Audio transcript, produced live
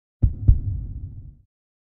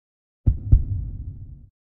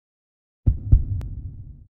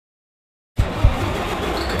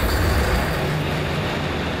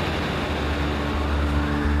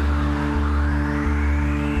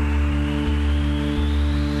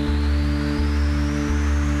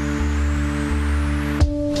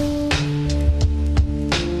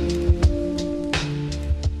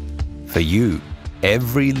For you,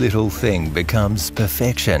 every little thing becomes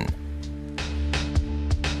perfection.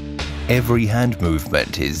 Every hand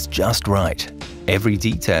movement is just right. Every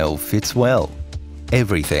detail fits well.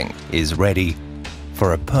 Everything is ready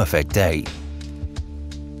for a perfect day.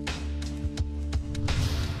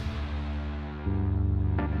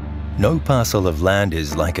 No parcel of land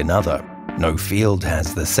is like another. No field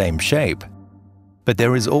has the same shape. But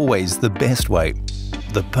there is always the best way,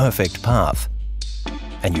 the perfect path.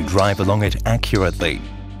 And you drive along it accurately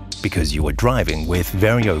because you are driving with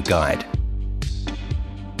Vario Guide.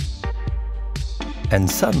 And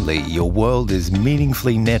suddenly your world is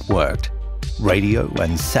meaningfully networked. Radio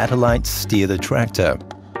and satellites steer the tractor.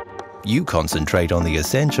 You concentrate on the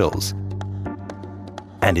essentials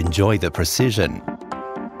and enjoy the precision.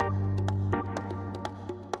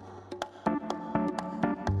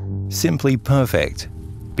 Simply perfect,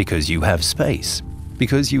 because you have space,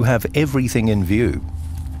 because you have everything in view.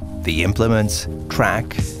 The implements,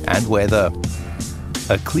 track and weather.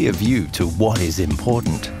 A clear view to what is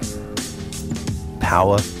important.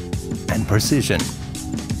 Power and precision.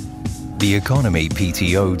 The Economy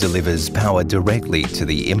PTO delivers power directly to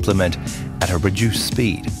the implement at a reduced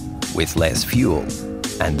speed, with less fuel,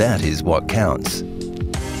 and that is what counts.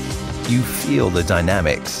 You feel the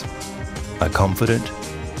dynamics. Are confident?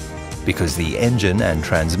 Because the engine and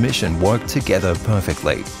transmission work together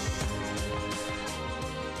perfectly.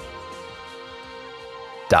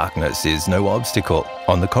 Darkness is no obstacle.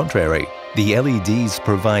 On the contrary, the LEDs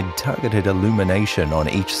provide targeted illumination on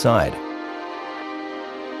each side.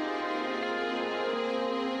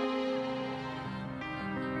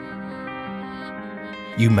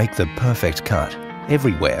 You make the perfect cut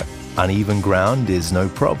everywhere. Uneven ground is no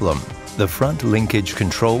problem. The front linkage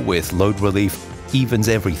control with load relief evens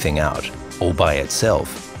everything out, all by itself.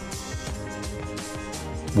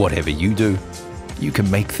 Whatever you do, you can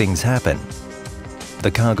make things happen. The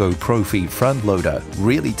Cargo Profi front loader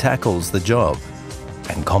really tackles the job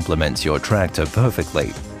and complements your tractor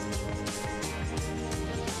perfectly.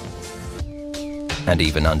 And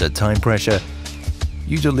even under time pressure,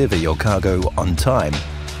 you deliver your cargo on time,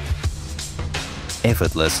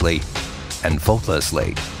 effortlessly and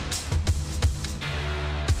faultlessly.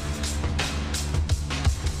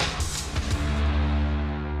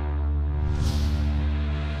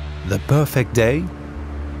 The perfect day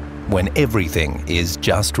when everything is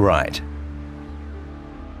just right.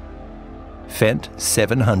 Fendt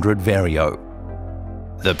 700 Vario,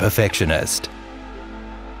 the perfectionist.